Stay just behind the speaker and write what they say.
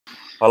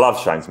I love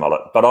Shane's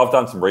mullet, but I've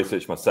done some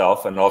research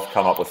myself, and I've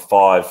come up with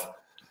five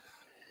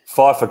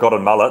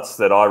forgotten mullets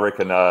that I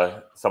reckon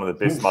are some of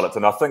the best mullets.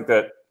 And I think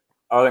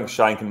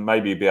Shane can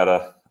maybe be able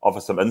to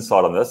offer some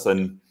insight on this.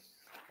 And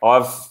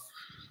I've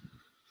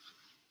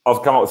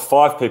come up with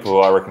 5 people who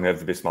I reckon have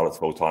the best mullets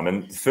of all time.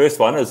 And the first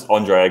one is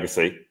Andre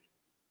Agassi.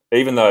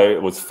 Even though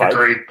it was fake,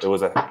 it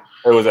was a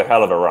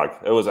hell of a rug.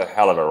 It was a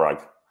hell of a rug.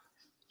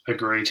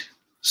 Agreed.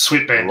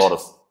 Sweatband.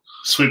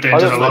 Sweatband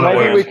did a lot of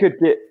work.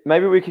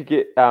 Maybe we could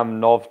get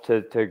Nov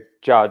to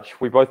judge.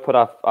 We both put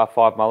our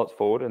 5 mullets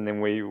forward, and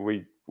then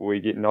we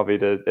get Novi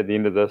at the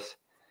end of this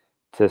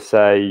to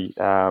say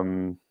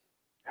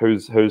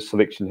whose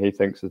selection he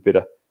thinks is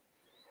better.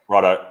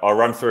 Righto, I'll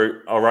run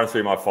through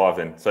my 5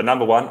 then. So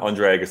number 1,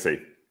 Andre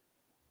Agassi,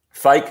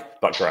 fake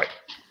but great.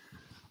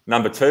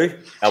 Number 2,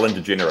 Ellen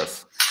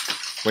DeGeneres.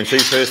 When she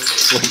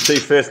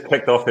first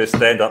kicked off her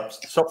stand-up,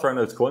 stop throwing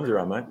those coins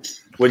around,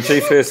 mate. When she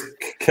first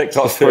kicked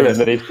off her,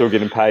 that he's still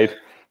getting paid.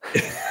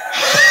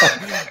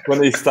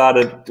 when she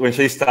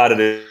started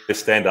her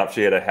stand-up,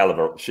 she had a hell of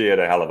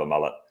a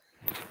mullet.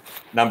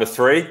 Number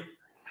 3,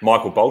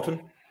 Michael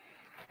Bolton,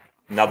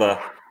 another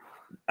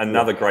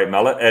great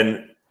mullet.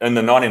 And in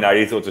the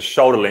 1980s, it was a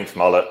shoulder-length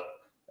mullet,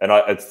 and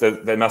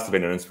there must have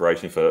been an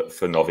inspiration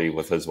for Novi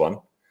with his one.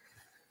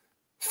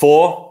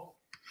 4,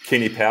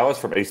 Kenny Powers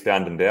from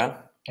Eastbound and Down.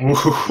 The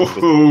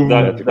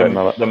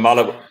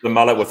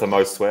mullet with the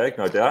most swag,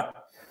 no doubt.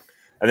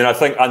 And then I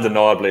think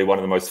undeniably one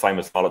of the most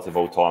famous mullets of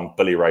all time,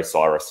 Billy Ray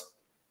Cyrus.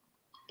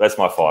 That's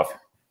my 5.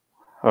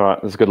 All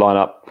right, that's a good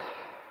lineup.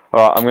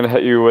 All right, I'm going to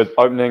hit you with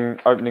opening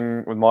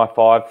with my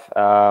 5.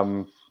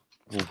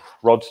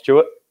 Rod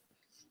Stewart.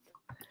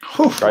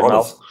 Great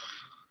mullet.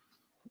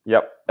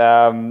 Yep.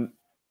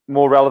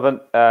 More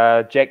relevant,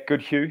 Jack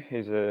Goodhue.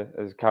 He's a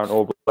current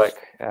All Black,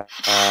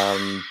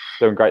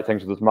 doing great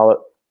things with his mullet.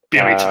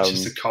 Barely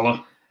touches the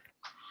collar.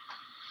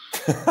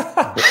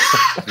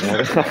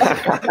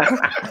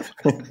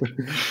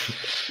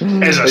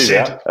 As I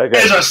said,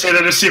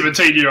 at a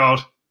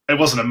 17-year-old, it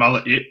wasn't a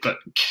mullet yet, but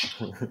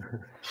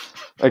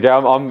okay,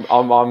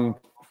 I'm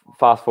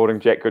fast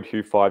forwarding Jack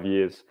Goodhue 5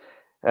 years.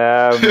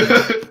 Right,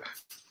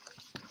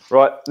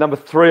 number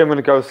 3, I'm going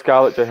to go with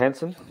Scarlett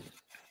Johansson.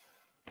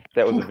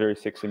 That was a very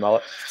sexy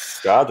mullet.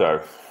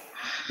 Scarjo.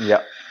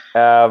 Yeah.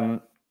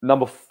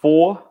 Number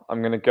 4,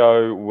 I'm going to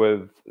go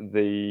with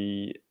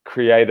the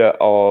creator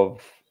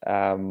of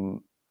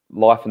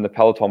Life in the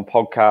Peloton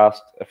podcast,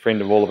 a friend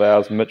of all of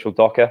ours, Mitchell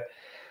Docker.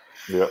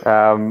 Yeah.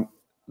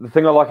 The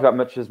thing I like about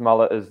Mitch's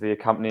mullet is the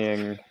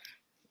accompanying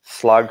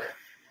slug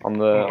on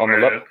the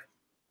lip.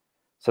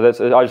 So I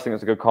just think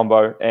it's a good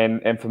combo.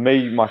 And for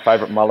me, my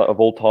favourite mullet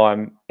of all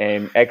time,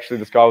 and actually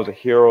this guy was a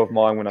hero of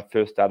mine when I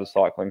first started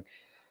cycling.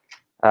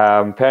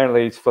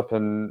 Apparently he's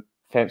flipping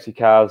fancy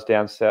cars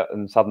down south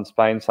in southern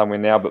Spain somewhere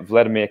now, but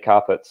Vladimir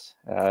Carpets.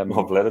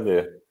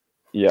 Vladimir.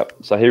 Yeah,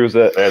 so he was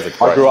I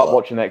grew up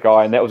watching that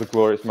guy, and that was a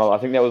glorious mullet.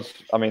 I think there was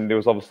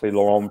obviously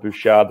Laurent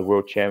Bouchard, the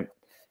world champ.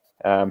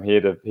 He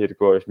had a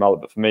glorious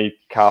mullet, but for me,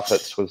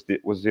 Carpets was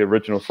the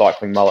original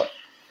cycling mullet.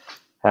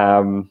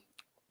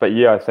 But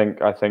yeah, I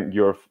think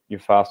you're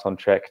fast on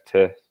track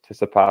to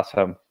surpass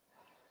him.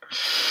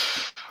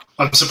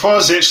 I'm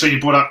surprised actually you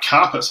brought up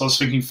Carpets. I was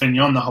thinking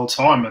Fignon the whole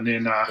time, and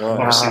then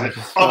obviously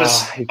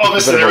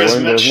there is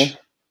Mitch.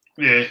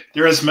 Yeah,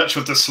 there is Mitch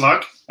with the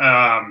slug.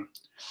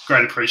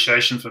 Great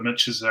appreciation for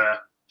Mitch's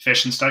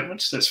fashion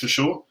statements, that's for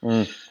sure.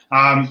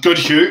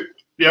 Goodhue,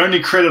 the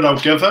only credit I'll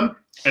give him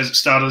is it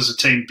started as a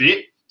team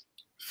bet,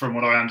 from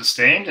what I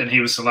understand, and he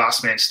was the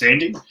last man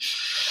standing,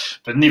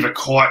 but never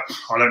quite.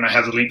 I don't know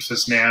how the length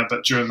is now,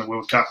 but during the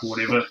World Cup or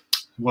whatever, it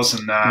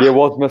wasn't. It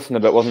was missing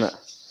a bit, wasn't it?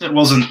 It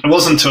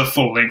wasn't to a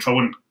full length. I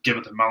wouldn't give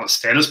it the mullet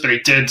status, but he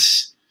did.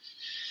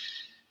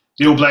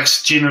 The All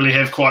Blacks generally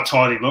have quite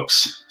tidy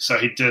looks, so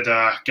he did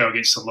go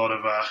against a lot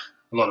of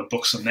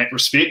books in that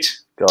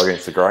respect. Go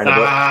against the grain a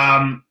bit.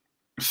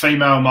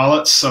 Female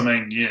mullets. I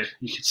mean, yeah,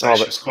 you could say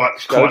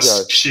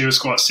she was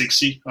quite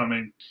sexy. I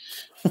mean,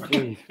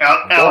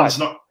 Alan's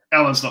not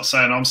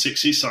saying I'm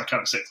sexy, so I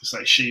can't exactly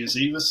say she is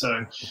either.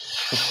 So,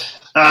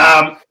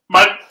 I'm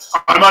not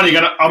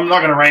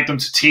gonna rank them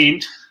to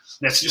 10.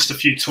 That's just a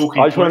few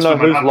talking points. I just want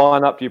to know whose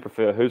lineup do you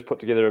prefer? Who's put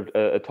together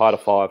a tighter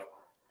 5?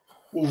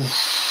 I'll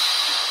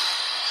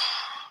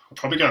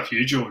probably go for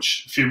you,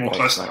 George. A few more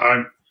close to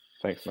home.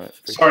 Thanks, mate.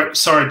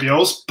 Sorry,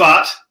 Bills,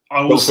 but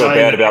I will say... feel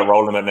bad about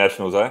rolling them at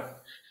Nationals, eh?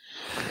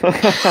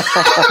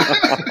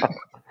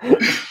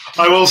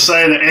 I will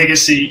say that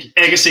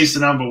Agassi's the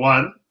number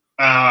 1.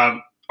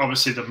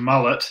 Obviously the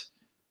mullet,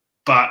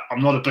 but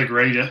I'm not a big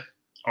reader.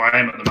 I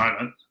am at the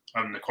moment.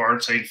 I'm in the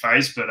quarantine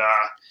phase, but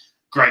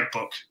great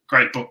book,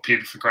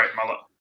 Ped, for great mullet.